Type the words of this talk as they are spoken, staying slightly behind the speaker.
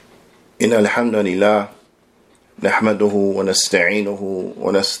إن الحمد لله نحمده ونستعينه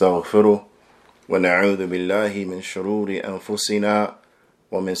ونستغفره ونعوذ بالله من شرور أنفسنا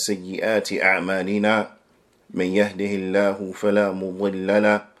ومن سيئات أعمالنا من يهده الله فلا مضل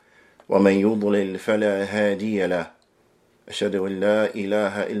له ومن يضلل فلا هادي له أشهد أن لا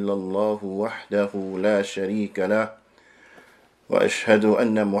إله إلا الله وحده لا شريك له وأشهد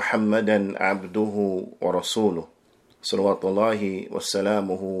أن محمدا عبده ورسوله صلوات الله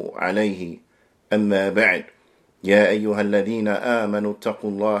وسلامه عليه أما بعد يا أيها الذين آمنوا اتقوا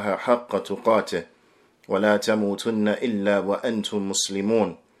الله حق تقاته ولا تموتن إلا وأنتم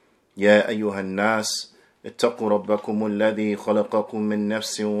مسلمون يا أيها الناس اتقوا ربكم الذي خلقكم من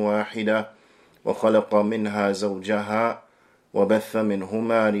نفس واحدة وخلق منها زوجها وبث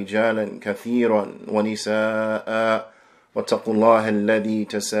منهما رجالا كثيرا ونساء واتقوا الله الذي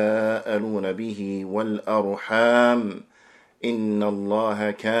تساءلون به والأرحام إن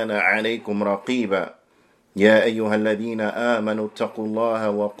الله كان عليكم رقيبا يا أيها الذين آمنوا اتقوا الله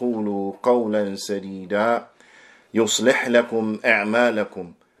وقولوا قولا سديدا يصلح لكم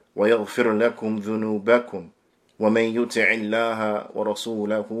أعمالكم ويغفر لكم ذنوبكم ومن يطع الله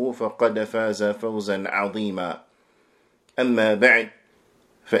ورسوله فقد فاز فوزا عظيما أما بعد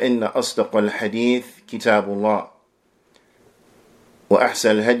فإن أصدق الحديث كتاب الله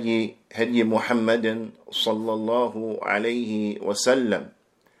وأحسن الهدي هدي محمد صلى الله عليه وسلم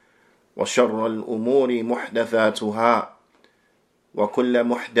وشر الأمور محدثاتها وكل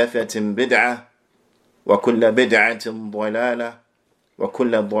محدثة بدعة وكل بدعة ضلالة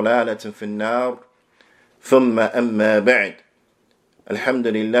وكل ضلالة في النار ثم أما بعد الحمد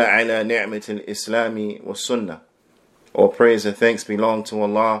لله على نعمة الإسلام والسنة. All praise and thanks belong to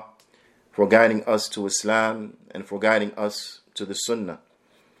Allah for guiding us to Islam and for guiding us to the Sunnah.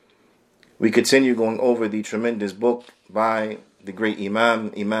 We continue going over the tremendous book by the great Imam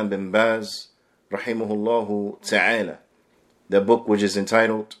bin Baz rahimahullahu ta'ala, the book which is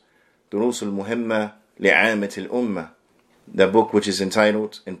entitled Durusul Muhimma li'amat al-Ummah, the book which is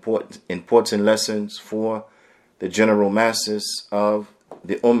entitled Important Lessons for the General Masses of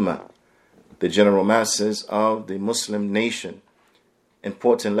the Ummah, the general masses of the Muslim nation.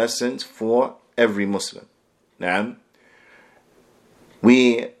 Important lessons for every Muslim. Now,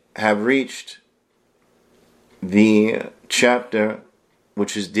 we have reached the chapter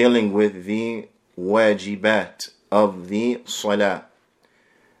which is dealing with the wajibat of the salah,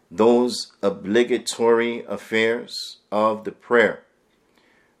 those obligatory affairs of the prayer.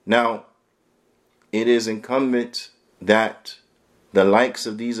 Now, it is incumbent that the likes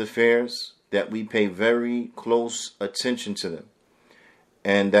of these affairs, that we pay very close attention to them,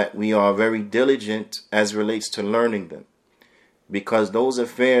 and that we are very diligent as relates to learning them. Because those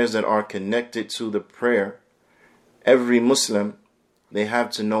affairs that are connected to the prayer, every Muslim, they have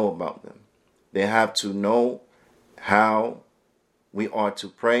to know about them. They have to know how we are to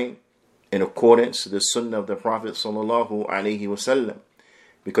pray in accordance to the sunnah of the Prophet sallallahu alaihi wasallam.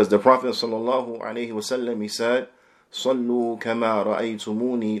 Because the Prophet sallallahu alaihi wasallam, he said, "Sallu kama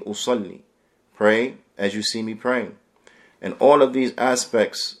ra'aytumuni usalli." Pray as you see me praying. And all of these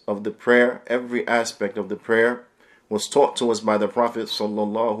aspects of the prayer, every aspect of the prayer, was taught to us by the Prophet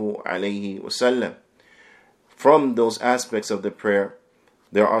sallallahu alaihi wasallam. From those aspects of the prayer,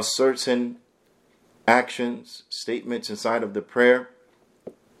 there are certain actions, statements inside of the prayer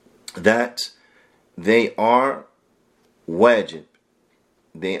that they are wajib,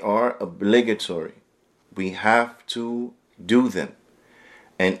 they are obligatory. We have to do them.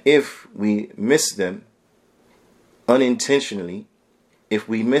 And if we miss them unintentionally, if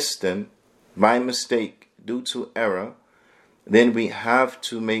we miss them by mistake due to error, then we have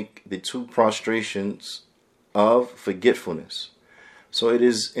to make the two prostrations of forgetfulness. So it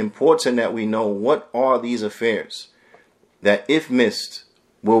is important that we know what are these affairs that, if missed,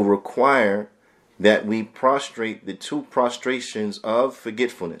 will require that we prostrate the two prostrations of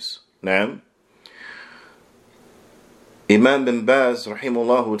forgetfulness. Now, Imam bin Baz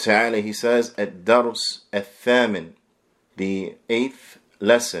rahimahullahu ta'ala, he says, Ad-Dars al-Thamin, the 8th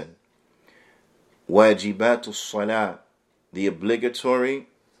lesson, Wajibatus Salah, the obligatory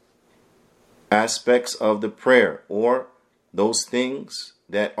aspects of the prayer, or those things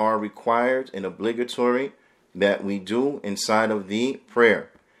that are required and obligatory that we do inside of the prayer.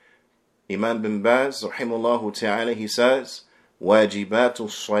 Imam bin Baz rahimahullahu ta'ala, he says,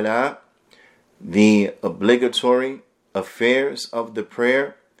 Wajibatus Salah, the obligatory affairs of the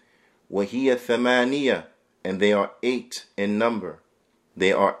prayer, وَهِيَ ثَمَانِيَةٌ, and they are 8 in number.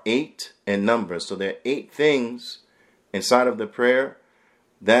 They are 8 in number. So there are 8 things inside of the prayer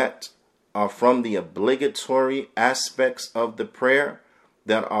that are from the obligatory aspects of the prayer,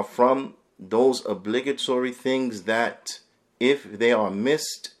 that are from those obligatory things that if they are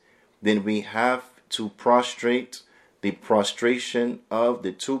missed, then we have to prostrate the prostration of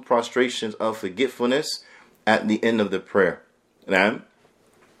the two prostrations of forgetfulness at the end of the prayer. Now,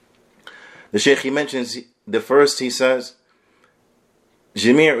 the Shaykh, he mentions the first, he says,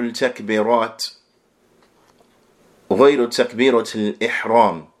 جميع التكبيرات غير تكبيرة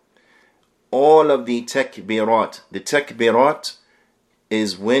الإحرام. All of the takbirat. The takbirat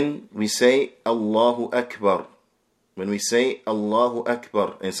is when we say Allahu Akbar. When we say Allahu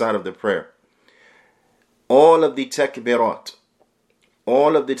Akbar inside of the prayer. All of the takbirat,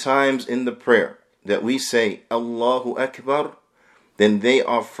 all of the times in the prayer that we say Allahu Akbar, then they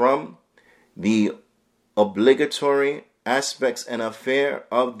are from the obligatory aspects and affair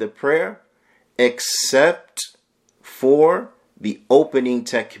of the prayer, except for the opening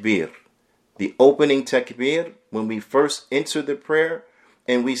takbir. The opening takbir, when we first enter the prayer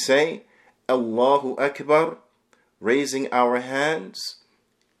and we say Allahu Akbar, raising our hands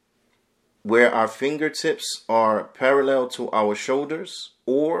where our fingertips are parallel to our shoulders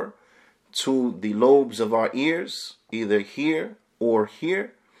or to the lobes of our ears, either here or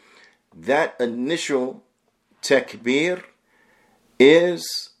here. That initial takbir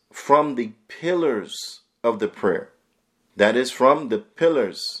is from the pillars of the prayer. That is from the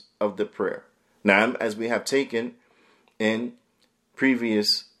pillars of the prayer. Now, as we have taken in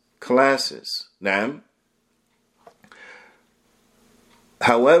previous classes. Now,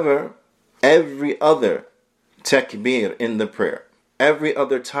 however, every other takbir in the prayer, every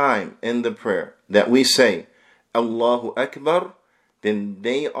other time in the prayer that we say Allahu Akbar, then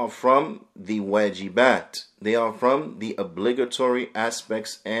they are from the wajibat. They are from the obligatory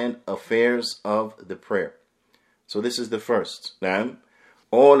aspects and affairs of the prayer. So this is the first. Now,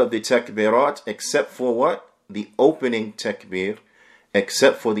 all of the takbirat except for what? The opening takbir,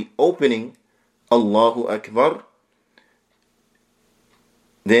 except for the opening Allahu Akbar,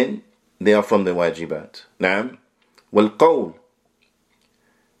 then they are from the wajibat. Naam. Wal-qawl,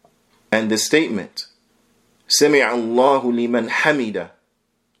 and the statement, Sami'a Allahu liman hamida.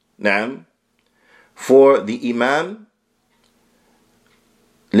 Naam. For the imam,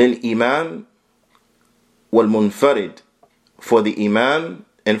 lil imam wal munfarid, for the imam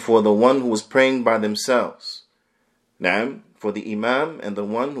and for the one who was praying by themselves. Naam. For the imam and the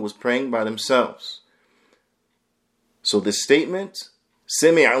one who was praying by themselves. So the statement,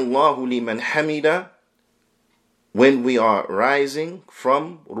 Sami'a Allahu liman hamida, when we are rising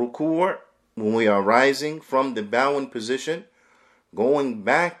from ruku', when we are rising from the bowing position, going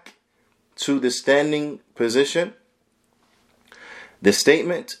back to the standing position, the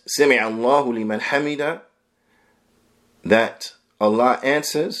statement, Sami'a Allahu liman hamida, that Allah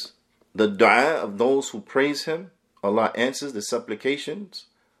answers the dua of those who praise Him. Allah answers the supplications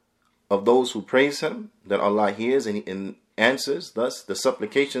of those who praise Him, that Allah hears and answers, thus the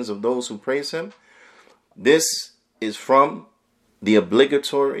supplications of those who praise Him. This is from the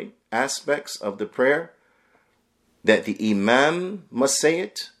obligatory aspects of the prayer, that the imam must say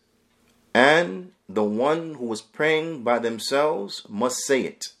it, and the one who was praying by themselves must say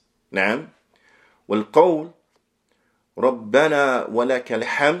it. Naam. Wal-qawl, Rabbana wa lakal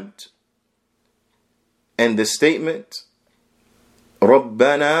hamd, and the statement,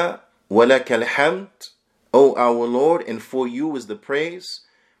 Rabbana wa lakal hamd, O our Lord, and for you is the praise,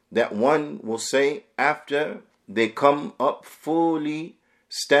 that one will say after they come up fully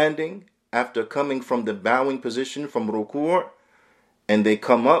standing, after coming from the bowing position from ruku', and they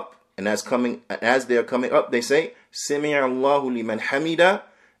come up, and as they are coming up, they say, Sami'a Allahu liman hamida,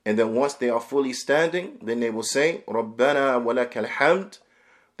 and then once they are fully standing, then they will say, Rabbana wa lakal hamd.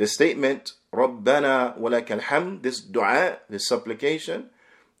 The statement, Rabbana wa lakal hamd, this dua, this supplication,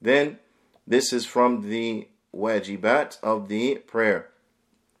 then this is from the wajibat of the prayer.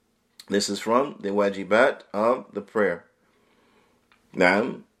 This is from the wajibat of the prayer.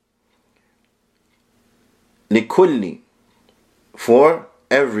 Naam. Likulli, for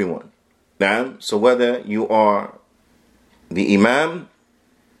everyone. Naam. So whether you are the imam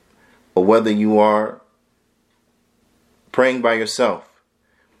or whether you are praying by yourself,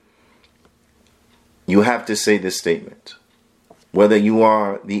 you have to say this statement. Whether you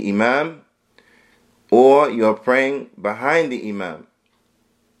are the imam or you are praying behind the imam,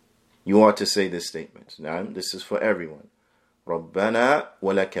 you are to say this statement. Naam, this is for everyone. Rabbana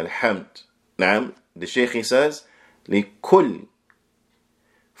wa lakal hamd. Naam, the Shaykh says, لِكُلِّ,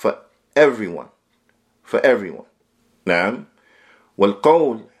 for everyone. For everyone. Naam.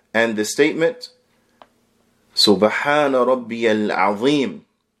 Wal-qawl, and the statement, Subhana Rabbiyal Azim.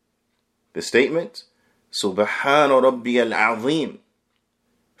 The statement, Subhana Rabbiyal Azim.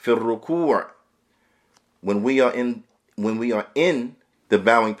 في الركوع, when we are in the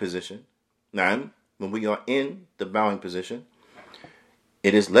bowing position. Naam, when we are in the bowing position,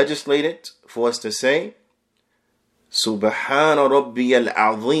 it is legislated for us to say Subhana Rabbi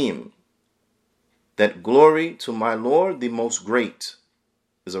al-Azim, that glory to my Lord the most great,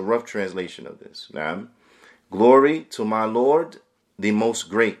 is a rough translation of this. Naam, glory to my Lord the most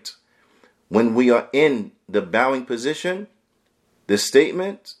great. When we are in the bowing position, the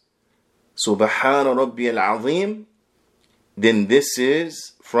statement Subhana Rabbi al-Azim, then this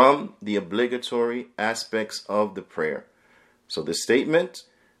is from the obligatory aspects of the prayer. So the statement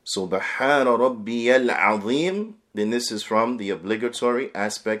Subhana Rabbi al-Azim, then this is from the obligatory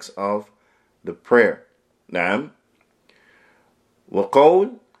aspects of the prayer. Naam.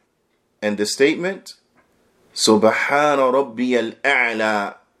 وقول, and the statement Subhana Rabbi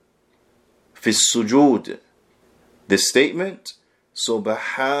al-A'la fi sujud, the statement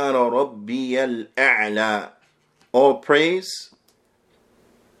Subhana Rabbi al-A'la, all praise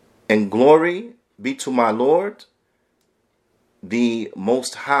and glory be to my Lord the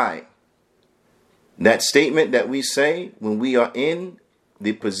Most High. That statement that we say when we are in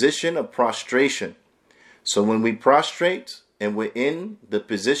the position of prostration. So when we prostrate and we're in the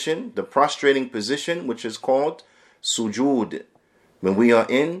position, the prostrating position, which is called sujud. When we are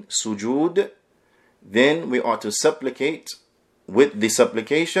in sujud, then we are to supplicate with the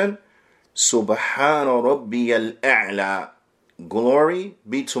supplication Subhana Rabbi al-A'la, glory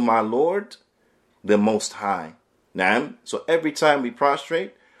be to my Lord the Most High. Naam. So every time we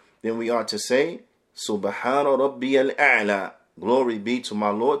prostrate, then we are to say Subhana Rabbi al-A'la, glory be to my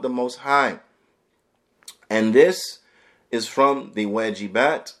Lord the Most High. And this is from the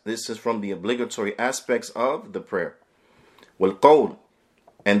wajibat, this is from the obligatory aspects of the prayer. Wal-qawl,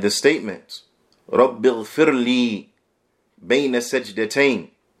 and the statement Rabbi ighfir li bayna sajdatayn,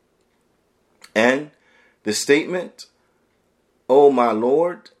 and the statement, O my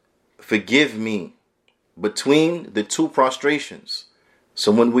Lord, forgive me between the two prostrations.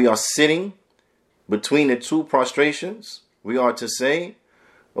 So when we are sitting between the two prostrations, we are to say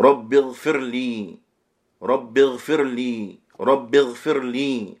Rabbi ighfir li, Rabbi ighfir li, Rabbi ighfir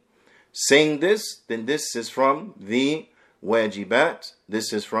li. Saying this, then this is from the wajibat,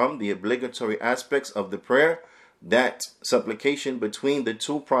 this is from the obligatory aspects of the prayer, that supplication between the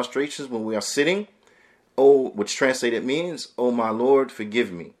two prostrations when we are sitting, which translated means, O my Lord,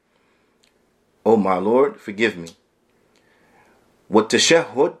 forgive me. O my Lord, forgive me.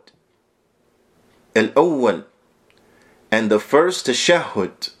 وَالتَّشَهُّدْ الْأَوَّلِ, and the first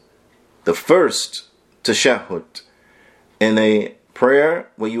tashahhud, in a prayer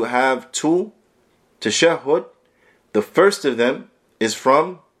where you have two tashahhud, the first of them is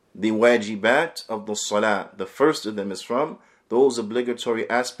from the wajibat of the salah. The first of them is from those obligatory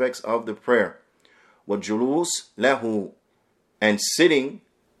aspects of the prayer. وَالْجُلُوسِ لَهُ, and sitting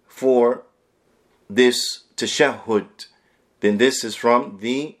for this tashahhud, then this is from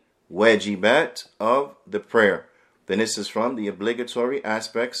the wajibat of the prayer. Then this is from the obligatory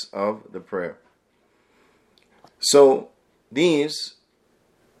aspects of the prayer. So these,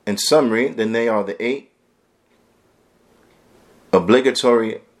 in summary, then they are the 8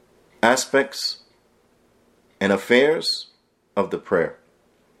 obligatory aspects and affairs of the prayer.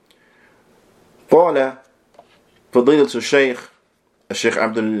 قال فضيلة الشيخ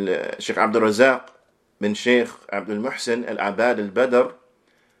عبد الرزاق بن شيخ عبد المحسن العباد البدر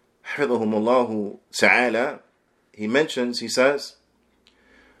حفظهم الله تعالى, he mentions, he says,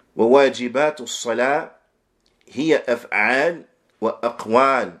 وواجبات الصلاة هي أفعال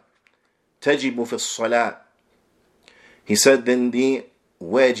وأقوال تجب في الصلاة. He said, then the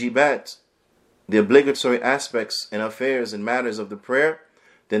wajibat, the obligatory aspects and affairs and matters of the prayer,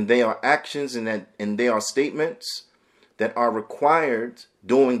 then they are actions and they are statements that are required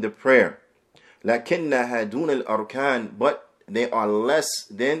during the prayer. لكنها دون الأركان, but they are less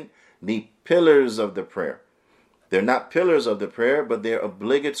than the pillars of the prayer. They're not pillars of the prayer, but they're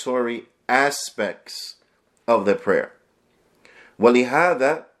obligatory aspects of the prayer.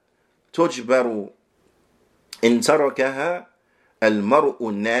 ولهذا تجبر إن تركها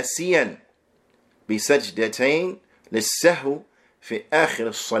المرء ناسيا بسجدتين للسهو في آخر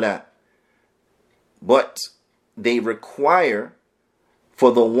الصلاة. But they require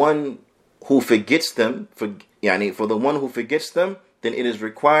for the one who forgets them, for the one who forgets them, then it is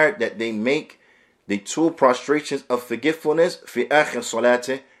required that they make the 2 prostrations of forgetfulness في آخر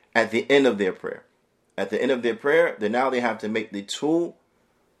صلاته, at the end of their prayer. At the end of their prayer, then now they have to make the 2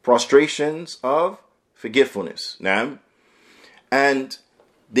 prostrations of forgetfulness. Naam. And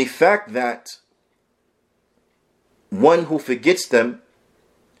the fact that one who forgets them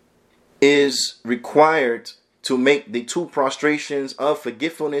is required to make the 2 prostrations of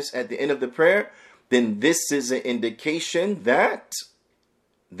forgetfulness at the end of the prayer, then this is an indication that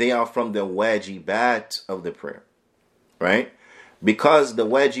they are from the wajibat of the prayer, right? Because the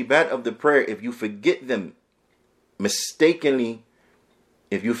wajibat of the prayer, if you forget them mistakenly,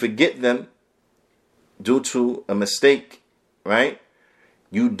 if you forget them due to a mistake, right,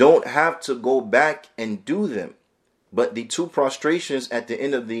 you don't have to go back and do them. But the 2 prostrations at the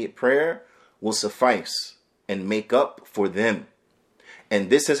end of the prayer will suffice and make up for them. And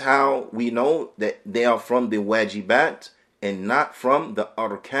this is how we know that they are from the wajibat and not from the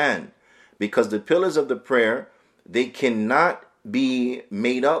arkan. Because the pillars of the prayer, they cannot be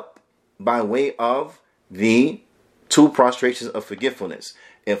made up by way of the 2 prostrations of forgetfulness.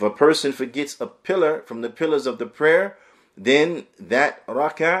 If a person forgets a pillar from the pillars of the prayer, then that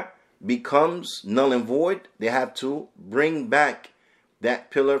rak'ah becomes null and void. They have to bring back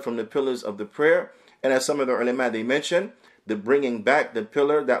that pillar from the pillars of the prayer. And as some of the ulama, they mention, the bringing back the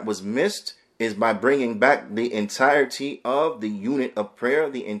pillar that was missed is by bringing back the entirety of the unit of prayer,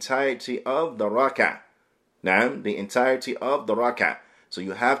 the entirety of the rak'ah. Now, the entirety of the rak'ah. So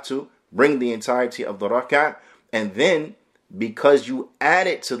you have to bring the entirety of the rak'ah, and then because you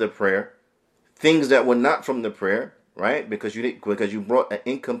added to the prayer things that were not from the prayer, right? Because you brought an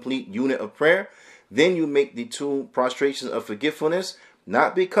incomplete unit of prayer, then you make the 2 prostrations of forgetfulness,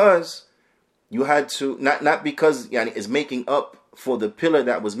 not because you had to, not because it's making up for the pillar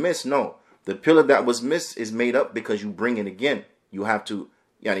that was missed. No, the pillar that was missed is made up because you bring it again. You have to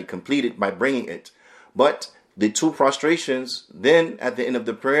complete it by bringing it. But the 2 prostrations then at the end of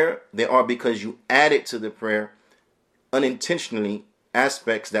the prayer, they are because you added to the prayer unintentionally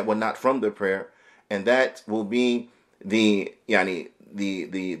aspects that were not from the prayer, and that will be the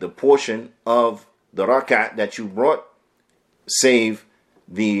portion of the rak'ah that you brought, save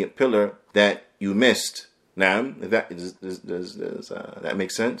the pillar that you missed. Now, does that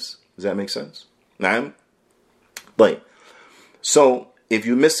make sense? Does that make sense? Now, but so if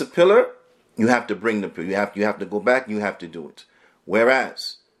you miss a pillar, you have to bring the pillar. You have to go back and you have to do it.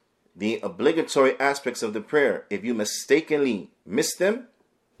 Whereas the obligatory aspects of the prayer, if you mistakenly miss them,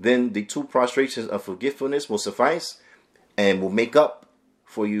 then the 2 prostrations of forgetfulness will suffice and will make up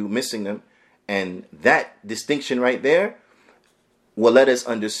for you missing them. And that distinction right there will let us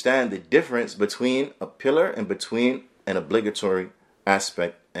understand the difference between a pillar and between an obligatory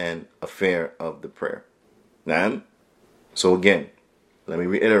aspect and affair of the prayer. Now, so again, let me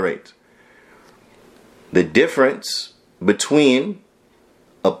reiterate. The difference between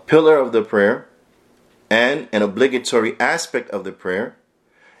a pillar of the prayer and an obligatory aspect of the prayer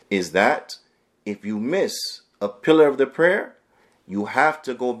is that if you miss a pillar of the prayer, you have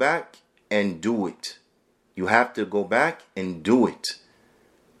to go back and do it. You have to go back and do it.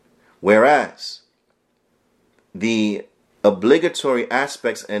 Whereas the obligatory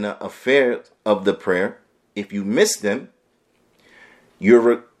aspects and affair of the prayer, if you miss them,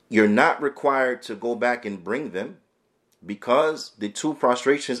 you're not required to go back and bring them, because the 2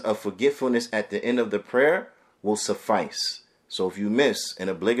 prostrations of forgetfulness at the end of the prayer will suffice. So if you miss an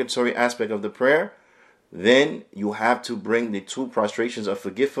obligatory aspect of the prayer, then you have to bring the 2 prostrations of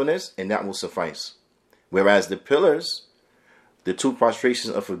forgetfulness, and that will suffice. Whereas the pillars, the 2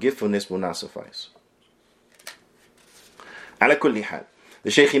 prostrations of forgetfulness will not suffice. Ala kulli hal.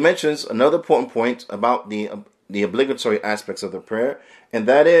 The Shaykh mentions another important point about the obligatory aspects of the prayer, and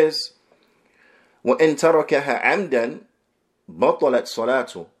that is, وَإِن تَرَكَهَا عَمْدًا بَطَلَتْ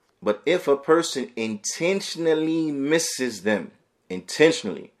صَلَاتُهُ. But if a person intentionally misses them, they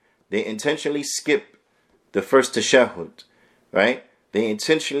intentionally skip the first tashahhud, right? They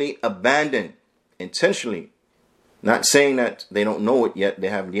intentionally abandon, not saying that they don't know it yet, they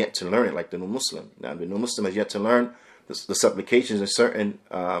have yet to learn it, like the new Muslim. Now, the new Muslim has yet to learn the supplications in certain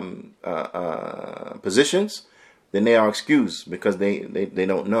positions, then they are excused because they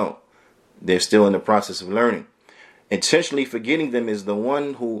don't know. They're still in the process of learning. Intentionally forgetting them is the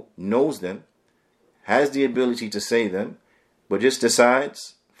one who knows them, has the ability to say them, but just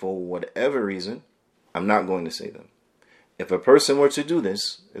decides, for whatever reason, I'm not going to say them. If a person were to do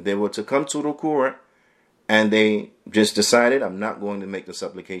this, if they were to come to ruku' and they just decided, I'm not going to make the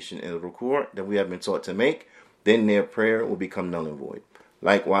supplication in the ruku' that we have been taught to make, then their prayer will become null and void.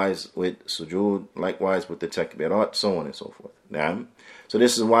 Likewise with sujood, likewise with the takbirat, so on and so forth. Now, so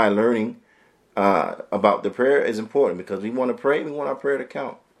this is why learning about the prayer is important, because we want to pray, we want our prayer to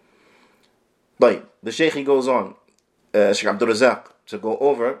count. But the Shaykh goes on, Shaykh Abdul Razak, to go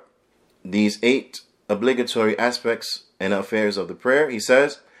over these 8 obligatory aspects and affairs of the prayer. He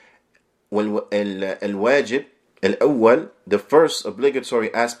says, الواجب الأول, the first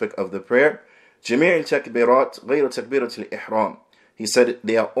obligatory aspect of the prayer, جميع التكبيرات غير تكبيرة الإحرام. He said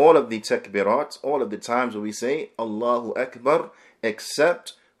they are all of the takbirat, all of the times where we say Allahu Akbar,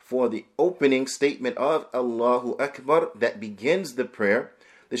 except for the opening statement of Allahu Akbar that begins the prayer.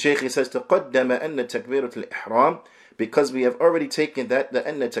 The Shaykh says تقدم أن تكبيرة الإحرام, because we have already taken that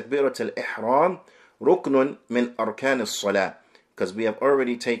أن تكبيرة الإحرام ركن من أركان الصلاة, because we have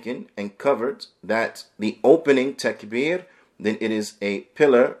already taken and covered that the opening takbir, then it is a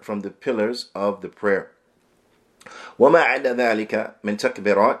pillar from the pillars of the prayer. وما عدا ذلك من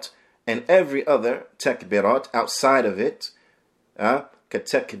تكبيرات, and every other takbirat outside of it,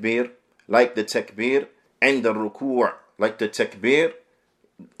 كالتكبير, like the takbir عند الركوع, like the takbir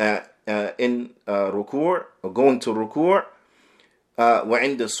in ruku', or going to ruku',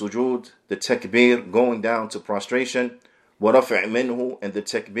 وعند السجود, the takbir going down to prostration, ورفع منه, and the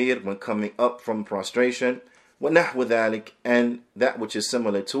takbir when coming up from prostration, وَنَحْوُ ذَلِكَ, and that which is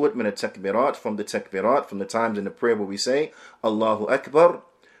similar to it, من التكبيرات, from the takbirat, from the times in the prayer where we say Allahu Akbar,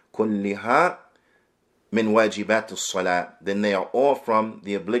 كُلِّهَا مِنْ وَاجِبَاتِ الصَّلَاةِ, then they are all from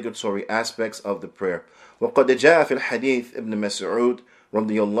the obligatory aspects of the prayer. وقد جاء في الحديث ابن مسعود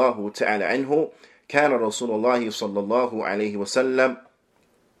رضي الله تعالى عنه كان رسول الله صلى الله عليه وسلم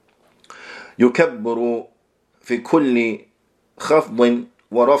يكبر في كل خفض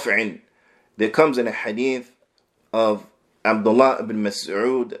ورفع. There comes in a hadith of Abdullah ibn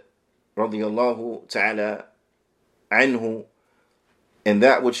Mas'ud radiyallahu ta'ala anhu, and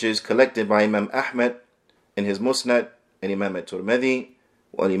that which is collected by Imam Ahmad in his Musnad, and Imam al-Tirmidhi,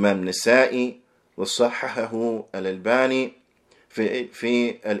 wa Imam Nasa'i, wa Sahahahu al-Albani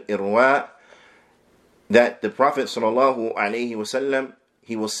fi al-Irwa, that the Prophet sallallahu alayhi wasallam,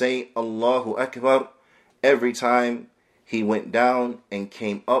 he will say Allahu Akbar every time he went down and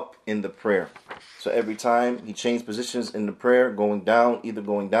came up in the prayer. So every time he changed positions in the prayer, going down, either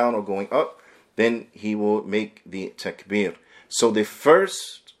going down or going up, then he will make the takbir. So the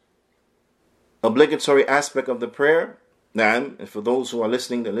first obligatory aspect of the prayer, and for those who are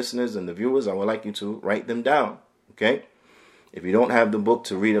listening, the listeners and the viewers, I would like you to write them down. Okay? If you don't have the book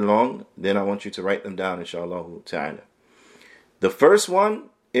to read along, then I want you to write them down, inshallah ta'ala. The first one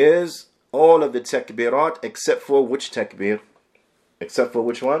is all of the takbirat except for which takbir? Except for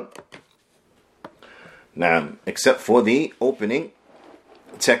which one? Naam, except for the opening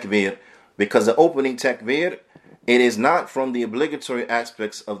takbir. Because the opening takbir, it is not from the obligatory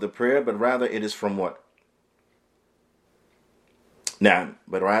aspects of the prayer, but rather it is from what? Naam,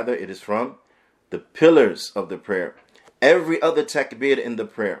 but rather it is from the pillars of the prayer. Every other takbir in the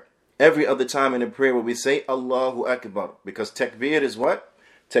prayer, every other time in the prayer where we say Allahu Akbar, because takbir is what?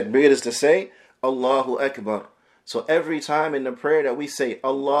 Takbir is to say Allahu Akbar. So every time in the prayer that we say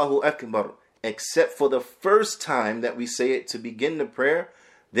Allahu Akbar, except for the first time that we say it to begin the prayer,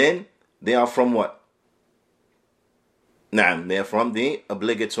 then they are from what? Naam, they are from the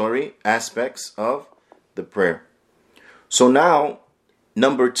obligatory aspects of the prayer. So now,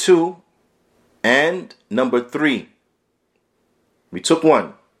 number 2 and number 3. We took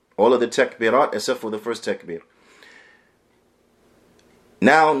one, all of the takbirat except for the first takbir.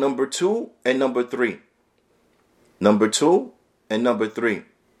 Now number 2 and number 3. Number 2 and number 3.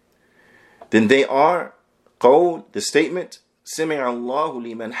 Then they are qawl, the statement, سمع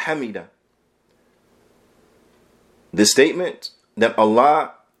الله لمن حمده. The statement that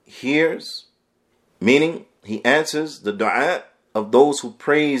Allah hears, meaning He answers the dua of those who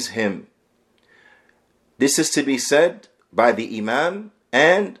praise Him. This is to be said by the Imam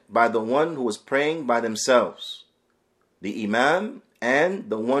and by the one who is praying by themselves. The Imam and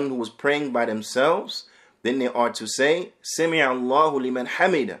the one who is praying by themselves, then they are to say, سمع الله لمن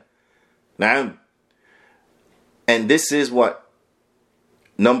حمده. Naam. And this is what?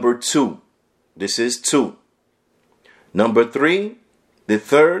 Number 2. This is 2. Number 3, the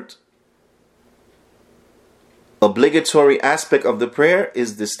third obligatory aspect of the prayer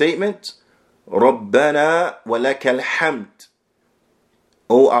is the statement, رَبَّنَا وَلَكَ الْحَمْدِ.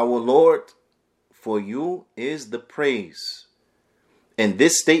 O our Lord, for you is the praise. And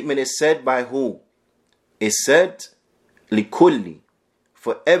this statement is said by who? It's said لِكُلِّ,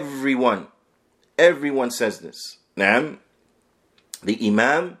 for everyone. Everyone says this. Naam. The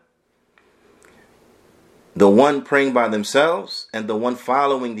Imam, the one praying by themselves, and the one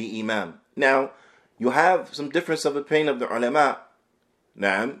following the Imam. Now, you have some difference of opinion of the ulama.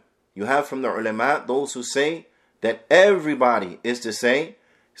 Naam. You have from the ulama those who say that everybody is to say,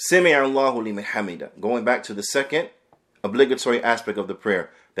 سمع الله لمن حمده. Going back to the second obligatory aspect of the prayer,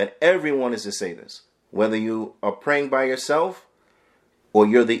 that everyone is to say this. Whether you are praying by yourself, or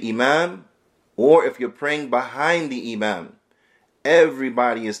you're the Imam, or if you're praying behind the imam,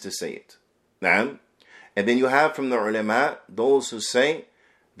 everybody is to say it. Naam. And then you have from the ulama those who say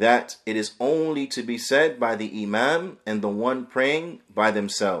that it is only to be said by the imam and the one praying by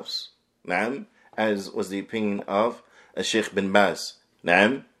themselves. Naam. As was the opinion of Sheikh bin Baz.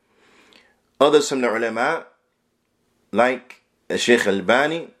 Naam. Others from the ulama, like Sheikh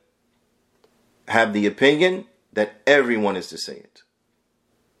Al-Bani, have the opinion that everyone is to say it.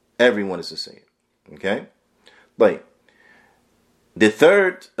 Everyone is to say it. Okay? But the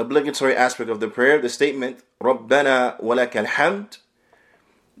third obligatory aspect of the prayer, the statement, Rabbana walakal hamd,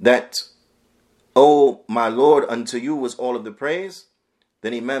 that, oh my Lord, unto you was all of the praise.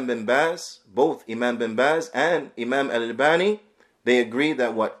 Then Imam bin Baz, both Imam bin Baz and Imam Al-Albani, they agree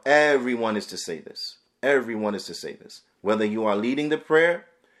that what everyone is to say this. Everyone is to say this. Whether you are leading the prayer,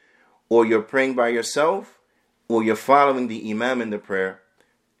 or you're praying by yourself, or you're following the Imam in the prayer,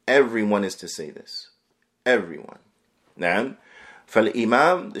 everyone is to say this. Everyone. Naam.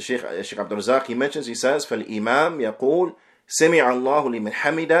 فالإمام, the Sheikh Abdul Razak, he mentions, he says, فالإمام يقول سمع الله لمن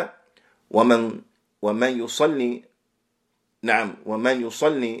حمده ومن يصلي نعم ومن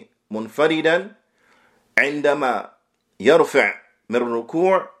يصلي منفردا عندما يرفع من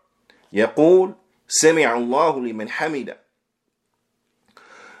الركوع يقول سمع الله لمن حمده.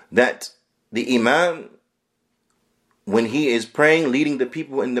 That the Imam, when he is praying, leading the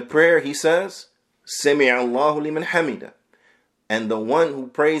people in the prayer, he says, سمع الله لمن حمده. And the one who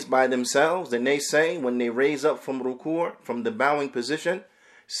prays by themselves, then they say, when they raise up from ruku', from the bowing position,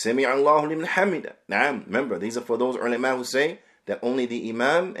 سمع الله لمن حمده. Now, remember, these are for those ulama who say that only the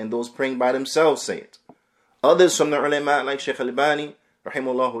Imam and those praying by themselves say it. Others from the ulama, like Shaykh Al-Bani,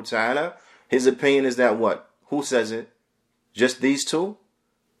 rahimahullah ta'ala, his opinion is that what? Who says it? Just these two?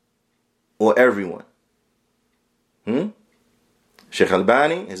 Or everyone? Shaykh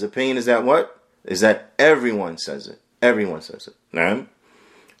Al-Bani, his opinion is that what? Is that everyone says it. Everyone says it. Naam.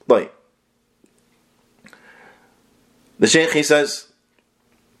 But the Shaykh, he says,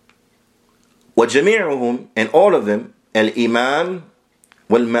 وَجَمِيعُهُمْ, and all of them, الْإِمَامِ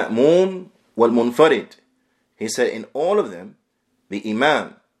وَالْمَأْمُومِ وَالْمُنْفَرِدِ. He said, in all of them, the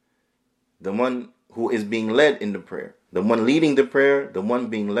Imam, the one who is being led in the prayer, the one leading the prayer, the one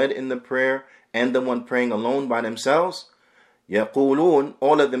being led in the prayer, and the one praying alone by themselves, يقولون,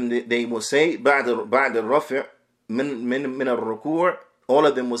 all of them, they will say, بعد الرفع من الركوع, all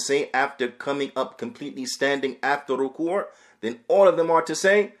of them will say after coming up completely standing after ruku', then all of them are to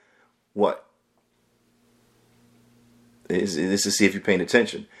say, what? This is to see if you're paying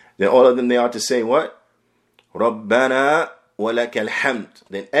attention. Then all of them, they are to say what? رَبَّنَا وَلَكَ الْحَمْدِ.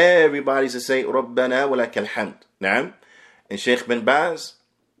 Then everybody's to say رَبَّنَا وَلَكَ الْحَمْدِ. Naam. And Sheikh bin Baz,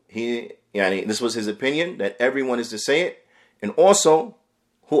 this was his opinion, that everyone is to say it. And also,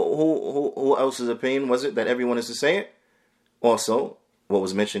 who else's opinion was it that everyone is to say it? Also, what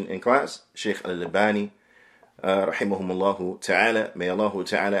was mentioned in class, Shaykh Al-Albani, rahimahumullahu ta'ala, may Allah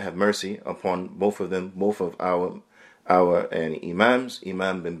ta'ala have mercy upon both of them, both of our Imams,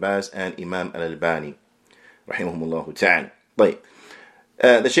 Imam bin Baz and Imam Al-Albani, rahimahumullahu ta'ala. But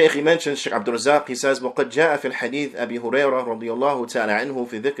the Shaykh, he mentions, Shaykh Abdul Razak, he says, وَقَدْ جَاءَ فِي الْحَدِيثِ أَبِي هُرَيْرَةَ رَضِيَ اللَّهُ تَعَالَى عَنْهُ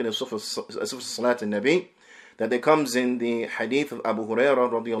فِي ذِكْرِ صِفَةِ صَلَاةِ النَّبِيِّ, that there comes in the hadith of Abu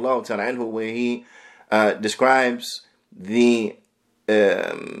Hurairah radiyallahu ta'ala anhu, where he describes the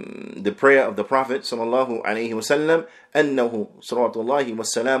prayer of the Prophet sallallahu alayhi wa sallam, أنه صلوات الله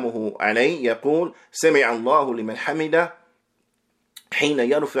وسلامه عليه يقول سمع الله لمن حمده حين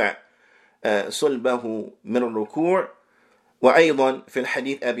يرفع صلبه من الركوع. وأيضا في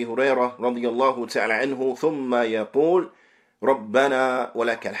الحديث أبي هريرة رضي الله تعالى عنه ثم يقول ربنا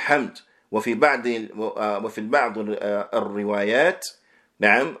ولك الحمد. وفي بعض الروايات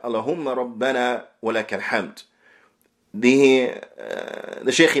نعم اللهم ربنا ولك الحمد. The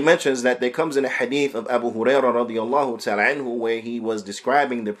Shaykh, he mentions that there comes in a hadith of Abu Hurairah radiyallahu ta'ala anhu, where he was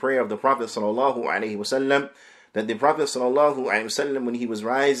describing the prayer of the Prophet sallallahu alayhi wasallam, that the Prophet sallallahu alayhi wasallam, when he was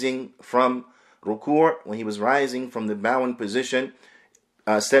rising from ruku', when he was rising from the bowing position,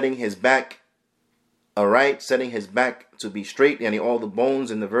 setting his back aright, setting his back to be straight, and all the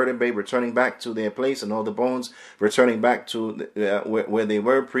bones in the vertebrae returning back to their place, and all the bones returning back to where they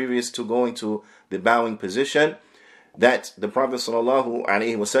were previous to going to the bowing position, that the Prophet sallallahu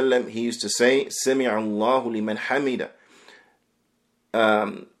alaihi wasallam, he used to say, "Sami Allahu liman hamida,"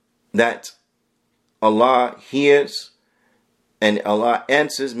 that Allah hears and Allah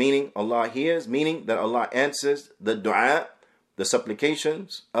answers, meaning Allah hears, meaning that Allah answers the dua, the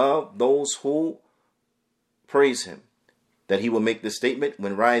supplications of those who praise Him, that He will make this statement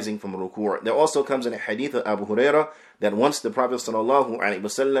when rising from ruku'. There also comes in a hadith of Abu Hurairah that once the Prophet sallallahu alaihi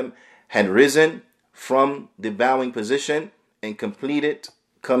wasallam had risen from the bowing position and completed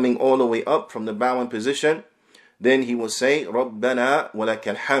coming all the way up from the bowing position, then he will say, Rabbana wa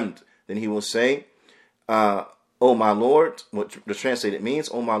lakal hamd. Then he will say, O my Lord, what the translated means,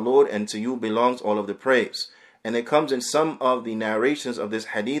 O my Lord, and to you belongs all of the praise. And it comes in some of the narrations of this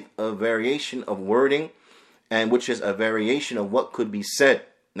hadith a variation of wording, and which is a variation of what could be said.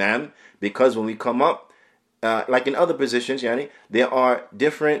 Naam, because when we come up, like in other positions, there are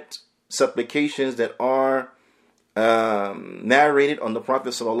different supplications that are narrated on the Prophet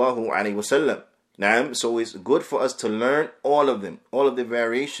sallallahu alaihi wasallam. Naam, so it's good for us to learn all of them, all of the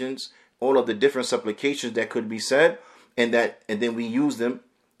variations, all of the different supplications that could be said, and then we use them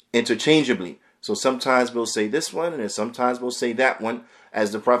interchangeably. So sometimes we'll say this one, and then sometimes we'll say that one,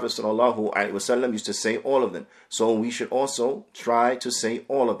 as the Prophet ﷺ used to say all of them. So we should also try to say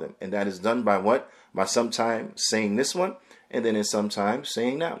all of them. And that is done by what? By sometimes saying this one, and then in sometimes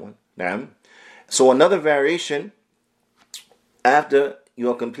saying that one. Now, so another variation after you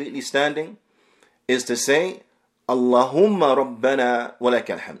are completely standing is to say, Allahumma Rabbana wa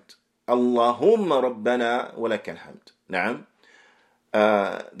lakal hamd. Allahumma Rabbana wa lakal hamd. Now,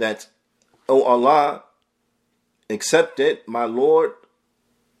 that, O Allah, accept it, my Lord,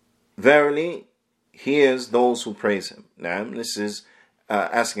 verily hears those who praise him. Now, this is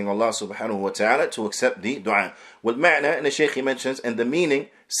asking Allah subhanahu wa ta'ala to accept the dua. With ma'na, and the Shaykh mentions, and the meaning,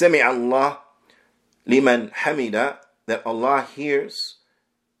 Sami Allah liman hamida, that Allah hears,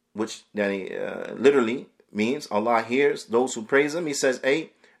 which literally means Allah hears those who praise him. He says,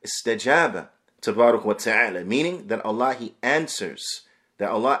 istajaba tabarak wa ta'ala, meaning that Allah, he answers, that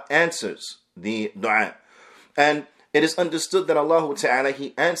Allah answers the dua. And it is understood that Allah Ta'ala,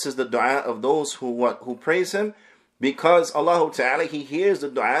 he answers the dua of those who praise him, because Allah Ta'ala, he hears the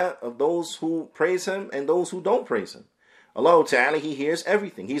dua of those who praise him and those who don't praise him. Allah Ta'ala, he hears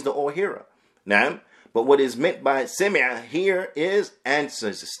everything. He's the all-hearer. Naam. But what is meant by sami'a here is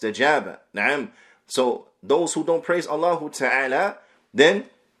answers, istajaba. Naam. So those who don't praise Allah Ta'ala, then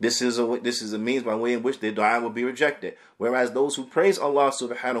this is a means by way in which their dua will be rejected. Whereas those who praise Allah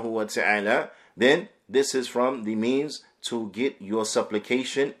subhanahu wa ta'ala, then this is from the means to get your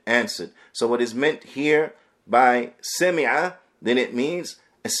supplication answered. So what is meant here by sami'a, then it means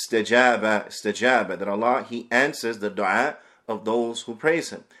istajaba, that Allah, he answers the dua of those who praise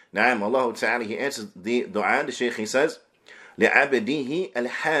him. Naam, Allah Ta'ala, he answers the dua. The Shaykh, he says, لِعَبْدِهِ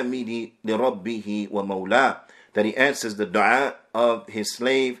الْحَامِدِ لِرَبِّهِ وَمَوْلَاهِ, that he answers the dua of his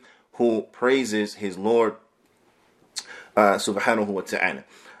slave who praises his Lord subhanahu wa ta'ala.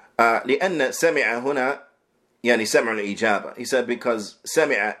 لأن سمع هنا يعني سمع الإجابة. He said because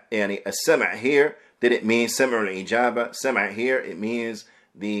سمع يعني السمع here, did it mean سمع الإجابة? سمع here, it means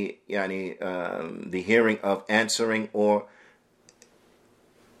the hearing of answering, or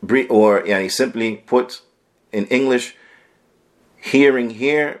simply put in English, hearing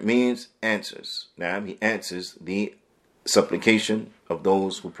here means answers. Now he answers the supplication of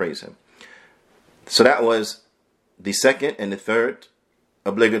those who praise him. So that was the second and the third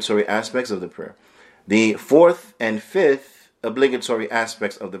obligatory aspects of the prayer. The fourth and fifth obligatory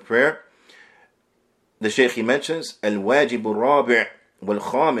aspects of the prayer, the Shaykh, he mentions الواجب الرابع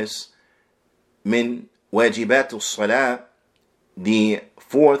والخامس من واجبات الصلاة, the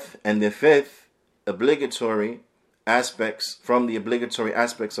fourth and the fifth obligatory aspects from the obligatory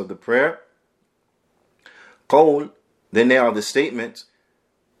aspects of the prayer. قول, then they are the statement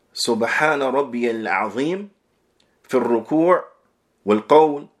سبحان ربي العظيم في الركوع,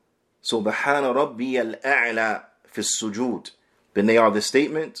 والقول سبحان ربي الأعلى في السجود. Then they are the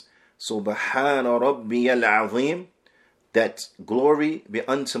statement سبحان ربي العظيم, that glory be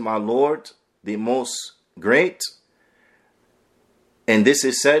unto my Lord the most great. And this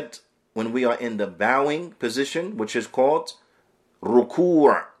is said when we are in the bowing position, which is called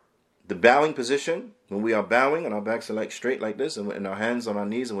ruku'. The bowing position, when we are bowing and our backs are like straight like this, and our hands on our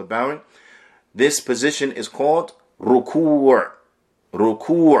knees and we're bowing, this position is called ruku'.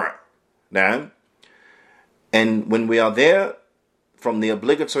 Ruku'. Now, and when we are there, from the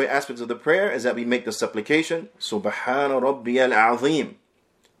obligatory aspects of the prayer is that we make the supplication Subhana Rabbiyal Azim.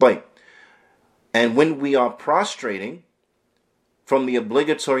 But, and when we are prostrating, from the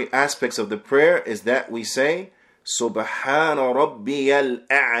obligatory aspects of the prayer is that we say Subhana Rabbiyal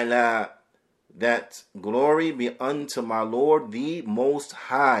A'la, that glory be unto my Lord the Most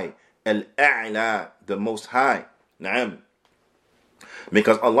High. Al-A'la, the Most High. Naam.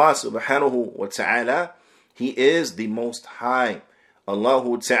 Because Allah subhanahu wa ta'ala, He is the Most High.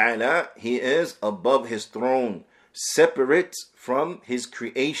 Allah ta'ala, He is above His throne, separate from His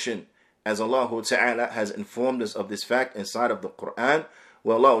creation. As Allah ta'ala has informed us of this fact inside of the Quran,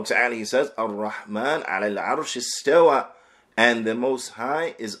 Well, Allah Ta'ala, He says, Ar-Rahman ala al-arsh istawa, and the Most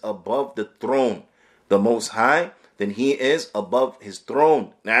High is above the throne. The Most High, then He is above His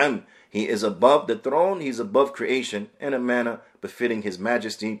throne. Naam, He is above the throne, He's above creation in a manner befitting His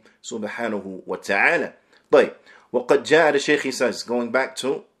Majesty subhanahu wa ta'ala. But وقد جاء, the Shaykh, he says, going back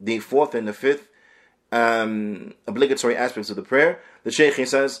to the fourth and the fifth obligatory aspects of the prayer, the Shaykh, he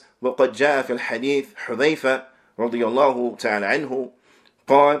says, وقد جاء في الحديث حذيفة رضي الله تعالى عنه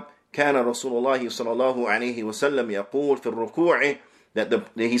قال كان رسول الله صلى الله عليه وسلم يقول في الركوع, that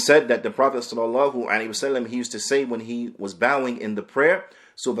he said that the Prophet sallallahu alaihi wasallam, he used to say when he was bowing in the prayer,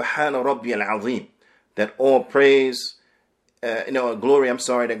 Subhana Rabbi al-Azim, that all praise,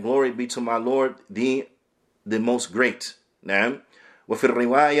 that glory be to my Lord, the most great. نعم. وفي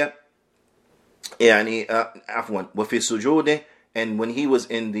الرواية عفوا وفي سجوده, and when he was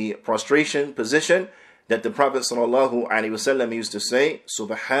in the prostration position, that the Prophet sallallahu alaihi wasallam used to say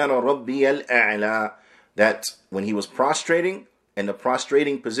Subhana Rabbi al-A'la, that when he was prostrating, and the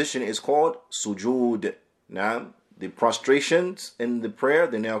prostrating position is called sujood. Now, the prostrations in the prayer,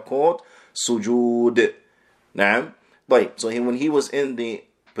 they're now called sujood. Now, so when he was in the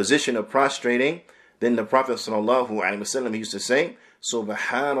position of prostrating, then the Prophet sallallahu alaihi wasallam used to say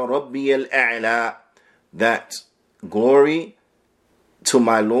Subhana Rabbi al-A'la, that glory to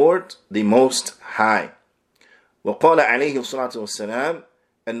my Lord, the Most High. وقال عليه الصلاة والسلام,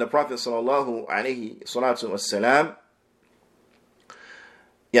 and the Prophet sallallahu alaihi wasallam,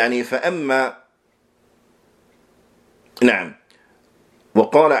 فأما نعم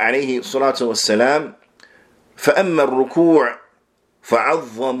وقال عليه الصلاة والسلام فأما الركوع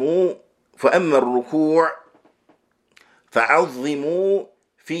فعظموا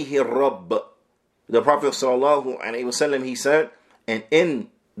فيه الرب. The Prophet sallallahu alaihi wasallam, he said, and in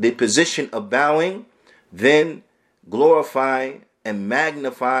the position of bowing, then glorify and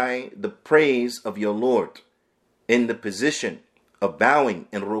magnify the praise of your Lord. In the position of bowing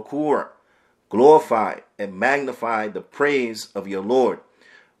in ruku', glorify and magnify the praise of your Lord.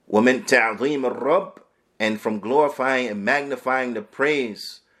 وَمِن تَعْظِيمِ الرَّبِّ, and from glorifying and magnifying the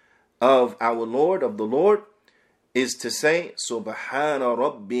praise of our Lord, of the Lord, is to say Subhana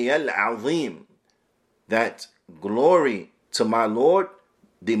Rabbi al-Azim, that glory to my Lord,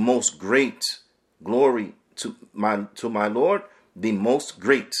 the most great. Glory to my Lord, the most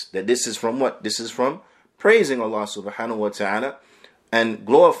great. That this is from what? This is from praising Allah subhanahu wa ta'ala and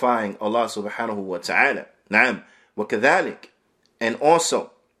glorifying Allah subhanahu wa ta'ala. Naam. وَكَذَلِكَ, and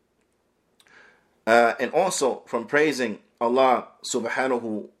also from praising Allah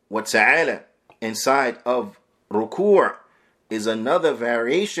subhanahu wa ta'ala inside of ruku' is another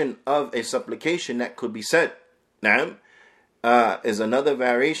variation of a supplication that could be said. Naam. Is another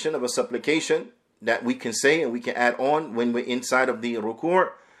variation of a supplication that we can say and we can add on when we're inside of the ruku'.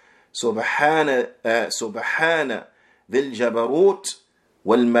 Subhana dhil jabarut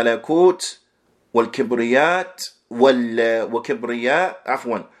wal malakut wal kibriyat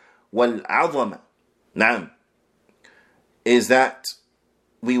wal azama. Naam. Is that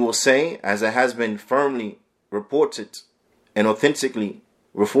we will say, as it has been firmly reported and authentically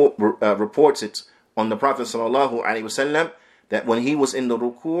reported on the Prophet sallallahu alaihi wasallam, that when he was in the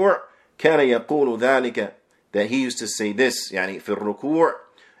ruku', كان يقول ذلك, that he used to say this, يعني في الركوع,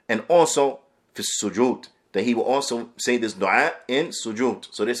 and also في السجود, that he will also say this dua in sujud.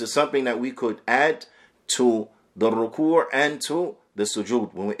 So this is something that we could add to the ruku' and to the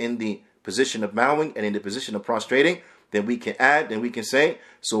sujud. When we're in the position of bowing and in the position of prostrating, then we can add and we can say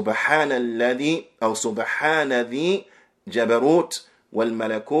Subhanalladhi or Subhanadhi Jabarut wal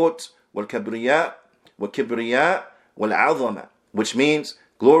Malakut wal Kibriya wal Azama, which means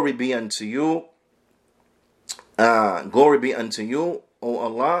glory be unto you, O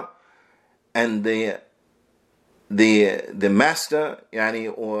Allah, and the master,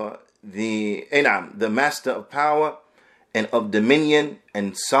 or the master of power and of dominion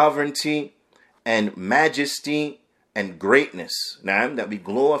and sovereignty and majesty and greatness. Naam, that we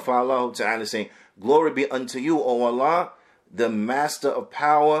glorify Allah Ta'ala, saying, glory be unto you, O Allah, the master of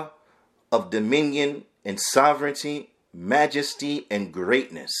power, of dominion and sovereignty, majesty and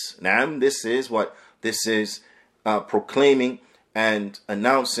greatness. Naam, this is what? This is proclaiming and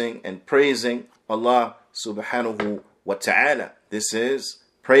announcing and praising Allah subhanahu wa ta'ala. This is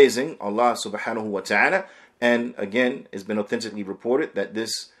praising Allah subhanahu wa ta'ala. And again, it's been authentically reported that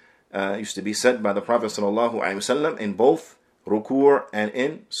this used to be said by the Prophet sallallahu alaihi wasallam in both ruku' and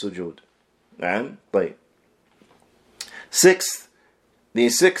in sujud. And the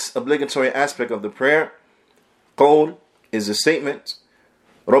sixth obligatory aspect of the prayer, qawl, is the statement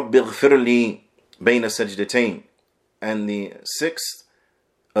رَبِّ اغْفِرْ لِي بَيْنَ سَجْدَتَيْنِ. And the sixth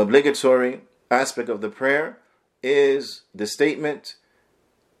obligatory aspect of the prayer is the statement,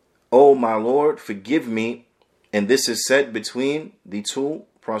 "O my Lord, forgive me." And this is said between the two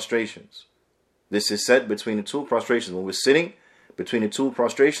prostrations. This is said between the two prostrations. When we're sitting between the two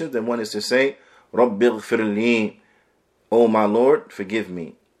prostrations, then one is to say, "Rabbi ighfir li," "O my Lord, forgive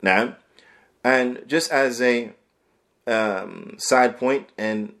me." Now, and just as a side point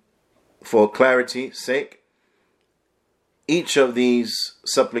and for clarity's sake, each of these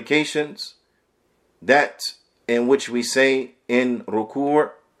supplications, that in which we say in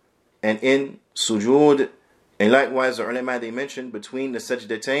ruku' and in sujood, and likewise the ulama, they mentioned between the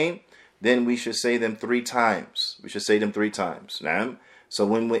sajdatain, then we should say them 3 times. We should say them 3 times. Naam. So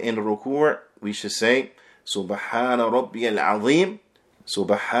when we're in ruku', we should say, "Subhana Rabbi al-Azim,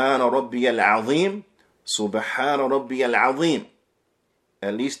 Subhana Rabbi al-Azim, Subhana Rabbi al-Azim,"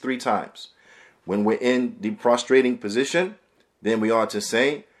 at least 3 times. When we're in the prostrating position, then we are to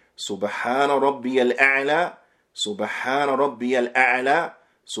say, "Subhana Rabbi al-A'la, Subhana Rabbi al-A'la,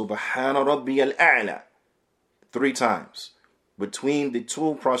 Subhana Rabbi al-A'la," 3 times. Between the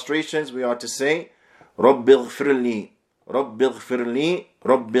two prostrations, we are to say, "Rabbi ighfir li, Rabbi ighfir li,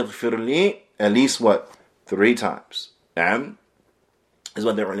 Rabbi ighfir li," at least what? 3 times. Is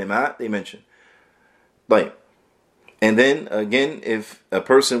what the ulama, they mention. But, and then again, if a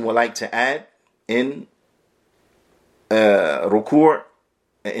person would like to add in ruku'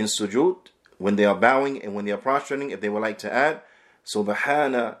 in sujood, when they are bowing and when they are prostrating, if they would like to add,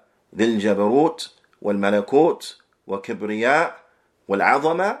 "Subhana dhil jabarut wal malakut wal kibriya wal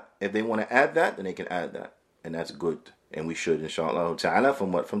azama," if they want to add that, then they can add that, and that's good, and we should, inshallah ta'ala,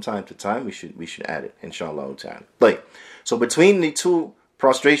 from time to time we should add it, inshallah ta'ala. Like, so between the two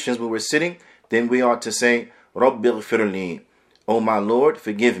prostrations when we're sitting, then we are to say, "Rabbi ighfir li," "O my Lord,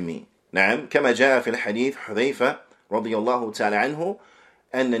 forgive me." نعم كما جاء في الحديث حذيفة رضي الله تعالى عنه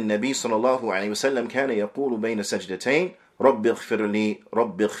أن النبي صلى الله عليه وسلم كان يقول بين سجدتين "رب اغفر لي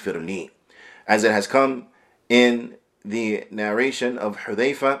رب اغفر لي," as it has come in the narration of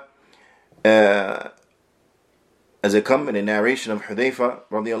Hudhayfa,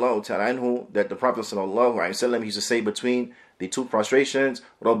 radiallahu ta'ala anhu, that the Prophet sallallahu alaihi wasallam used to say between the two prostrations,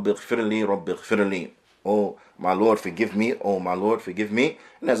 "Rabbi ighfir li, Rabbi ighfir li," "Oh my Lord, forgive me, oh my Lord, forgive me."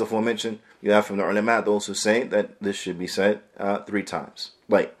 And as aforementioned, you have from the ulama those who say that this should be said 3 times.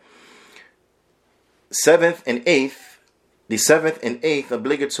 Right. The 7th and 8th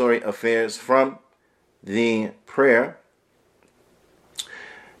obligatory affairs from the prayer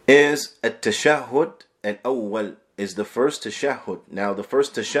is at-tashahhud al-awwal, is the first tashahhud. Now the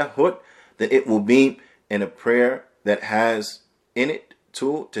first tashahhud, that it will be in a prayer that has in it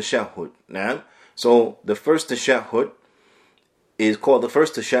 2 tashahhud. Now, so the first tashahhud is called the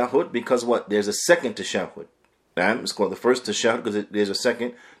first tashahhud because what? There's a second tashahhud. It's called the first tashahhud because there's a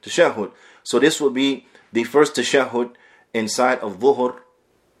second tashahhud. So this will be the first tashahhud inside of dhuhr,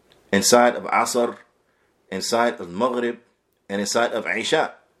 inside of asr, inside of maghrib, and inside of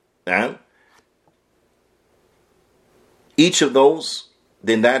isha. Each of those,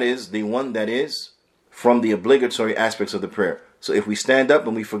 then that is the one that is from the obligatory aspects of the prayer. So if we stand up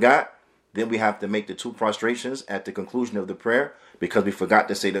and we forgot, then we have to make the 2 prostrations at the conclusion of the prayer because we forgot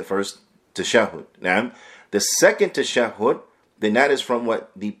to say the first tashahhud. Now, the second tashahhud, then that is from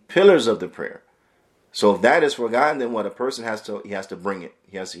what? The pillars of the prayer. So if that is forgotten, then what? A person has to bring it.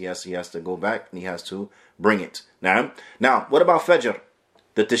 He has to go back and he has to bring it. Now, what about Fajr?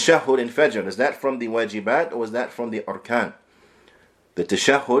 The tashahhud in Fajr, is that from the wajibat or is that from the arkan? The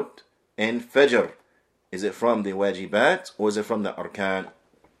tashahhud in Fajr, is it from the wajibat or is it from the arkan?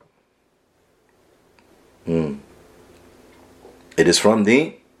 It is from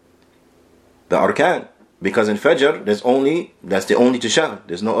the arkan, because in Fajr that's the only tashahhud.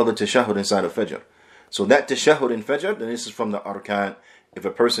 There's no other tashahhud inside of Fajr. So that tashahhud in Fajr, then this is from the arkan. If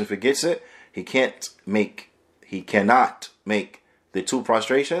a person forgets it, he cannot make the 2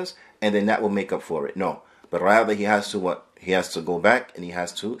 prostrations and then that will make up for it. No, but rather he has to what? He has to go back and he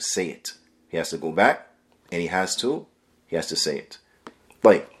has to say it. He has to go back and he has to say it.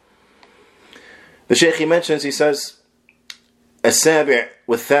 Like the Shaykh, he mentions, he says, السابع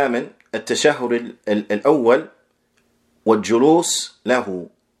والثامن التشهد الأول والجلوس له,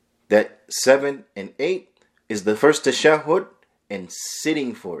 that 7 and 8 is the first tashahhud and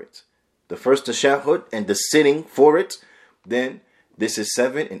sitting for it. The first tashahhud and the sitting for it, then this is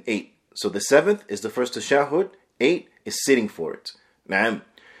 7 and 8. So the 7th is the first tashahhud, 8 is sitting for it. نعم.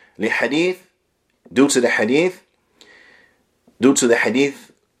 لحديث, due to the hadith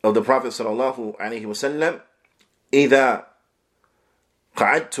of the Prophet sallallahu alaihi wasallam, إذا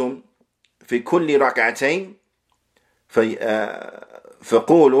قعدتم في كل ركعتين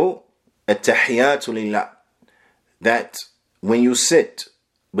فقولوا التحيات لله, that when you sit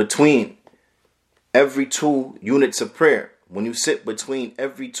between every two units of prayer, when you sit between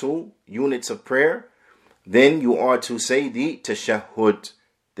every two units of prayer, then you are to say the tashahhud.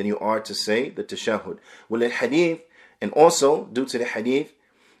 Then you are to say the tashahhud. Well, the hadith, and also due to the hadith,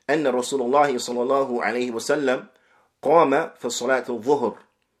 أن رسول الله صلى الله عليه وسلم قام في صلاة الظهر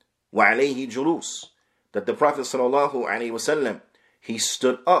وعليه جلوس, that the Prophet صلى الله عليه وسلم, he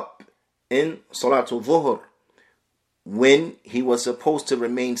stood up in Salatul Dhuhr when he was supposed to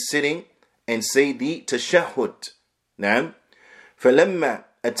remain sitting and say the tashahhud. نعم. فلما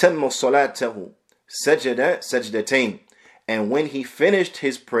أتم صلاته سجد سجدتين, and when he finished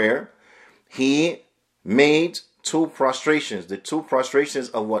his prayer, he made two prostrations, the two prostrations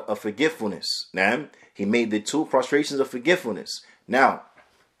of what? Of forgetfulness. Now, he made the two prostrations of forgetfulness. Now,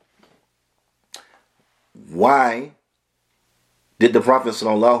 why did the Prophet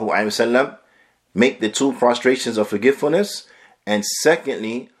ﷺ make the two prostrations of forgetfulness? And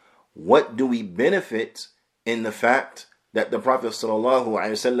secondly, what do we benefit in the fact that the Prophet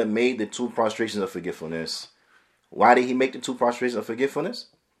ﷺ made the two prostrations of forgetfulness? Why did he make the two prostrations of forgetfulness?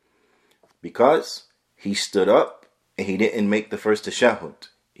 Because he stood up and he didn't make the first tashahhud.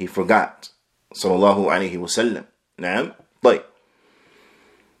 He forgot. Sallallahu alayhi wa sallam. Naam. But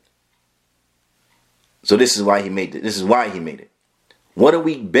so this is why he made it. This is why he made it. What do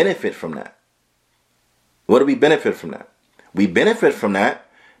we benefit from that? What do we benefit from that? We benefit from that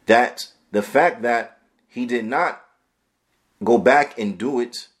the fact that he did not go back and do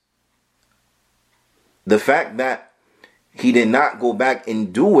it. The fact that he did not go back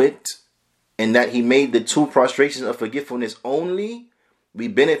and do it, and that he made the two prostrations of forgetfulness only, we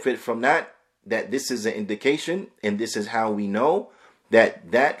benefit from that this is an indication, and this is how we know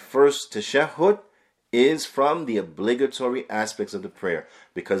that first tashahhud is from the obligatory aspects of the prayer.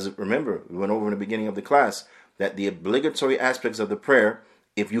 Because remember, we went over in the beginning of the class that the obligatory aspects of the prayer,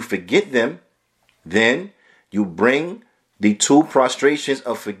 if you forget them, then you bring the two prostrations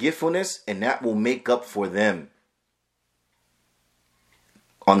of forgetfulness, and that will make up for them.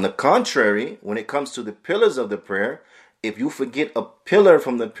 On the contrary, when it comes to the pillars of the prayer, if you forget a pillar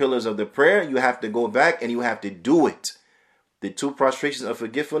from the pillars of the prayer, you have to go back and you have to do it. The two prostrations of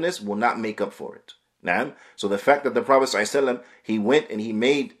forgetfulness will not make up for it. Now, so the fact that the Prophet ﷺ, he went and he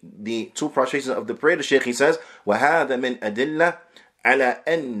made the two prostrations of the prayer, the Shaykh, he says, وَهَذَا مِنْ أَدِلَّةٍ عَلَى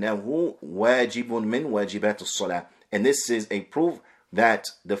أَنَّهُ وَاجِبٌ مِنْ وَاجِبَاتِ الصَّلَاةِ. And this is a proof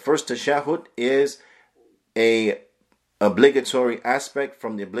that the first tashahhud is a obligatory aspect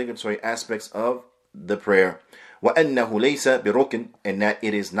from the obligatory aspects of the prayer. وَأَنَّهُ لَيْسَ بِرُكْنٍ, and that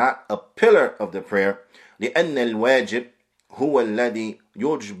it is not a pillar of the prayer. لِأَنَّ الْوَاجِبْ هُوَ الَّذِي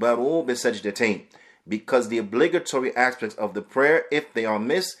يُجْبَرُ بِسَجْدَتَيْنِ, because the obligatory aspects of the prayer, if they are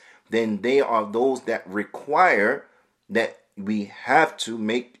missed, then they are those that require that we have to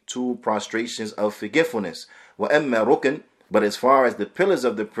make two prostrations of forgetfulness. وَأَمَّا رُكْنٍ, but as far as the pillars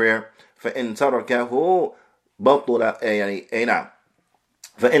of the prayer, فَإِن تَرَكَهُ بَطُلَ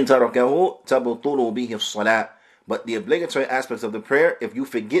فَإِن تَرَكَهُ تَبْطُلُ بِهِ الصَّلَاةِ. But the obligatory aspects of the prayer, if you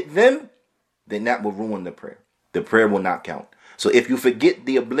forget them, then that will ruin the prayer. The prayer will not count. So if you forget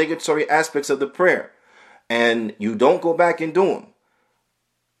the obligatory aspects of the prayer and you don't go back and do them,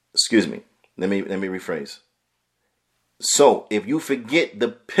 let me rephrase. So if you forget the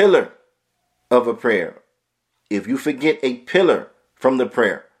pillar of a prayer, if you forget a pillar from the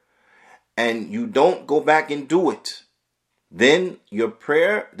prayer and you don't go back and do it, then your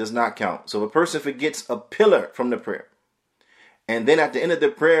prayer does not count. So if a person forgets a pillar from the prayer, and then at the end of the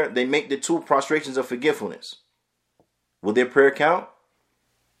prayer, they make the two prostrations of forgetfulness, will their prayer count?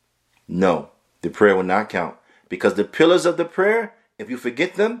 No, the prayer will not count. Because the pillars of the prayer, if you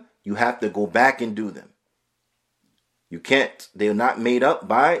forget them, you have to go back and do them. You can't, they are not made up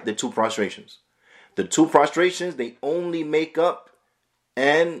by the two prostrations. The two prostrations, they only make up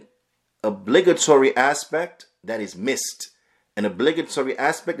an obligatory aspect that is missed. An obligatory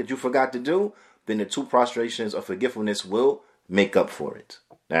aspect that you forgot to do, then the two prostrations of forgetfulness will make up for it.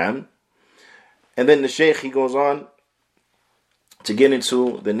 And then the Shaykh, he goes on to get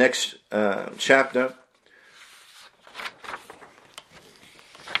into the next chapter,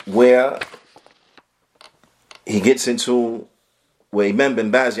 where he gets into, where Imam bin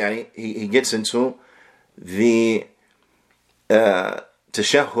Baz, he gets into the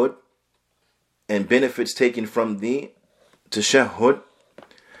tashahhud and benefits taken from the tashahhud.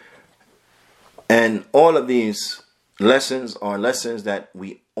 And all of these lessons are lessons that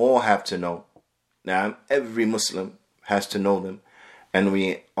we all have to know. Now, every Muslim has to know them, and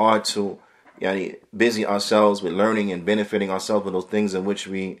we are to busy ourselves with learning and benefiting ourselves with those things in which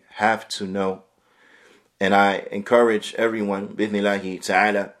we have to know. And I encourage everyone, bithnillahi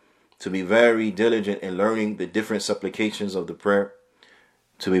ta'ala, to be very diligent in learning the different supplications of the prayer,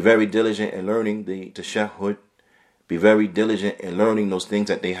 to be very diligent in learning the tashahhud, be very diligent in learning those things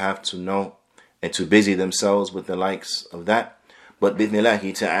that they have to know, and to busy themselves with the likes of that. But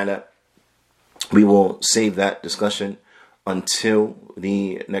bithnillahi ta'ala, we will save that discussion until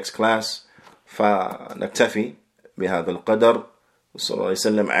the next class. فنكتفي بهذا القدر. صلى الله عليه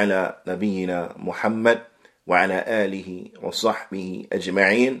وسلم على نبينا محمد وعلى آله وصحبه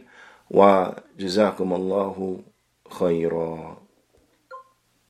أجمعين وجزاكم الله خيرا.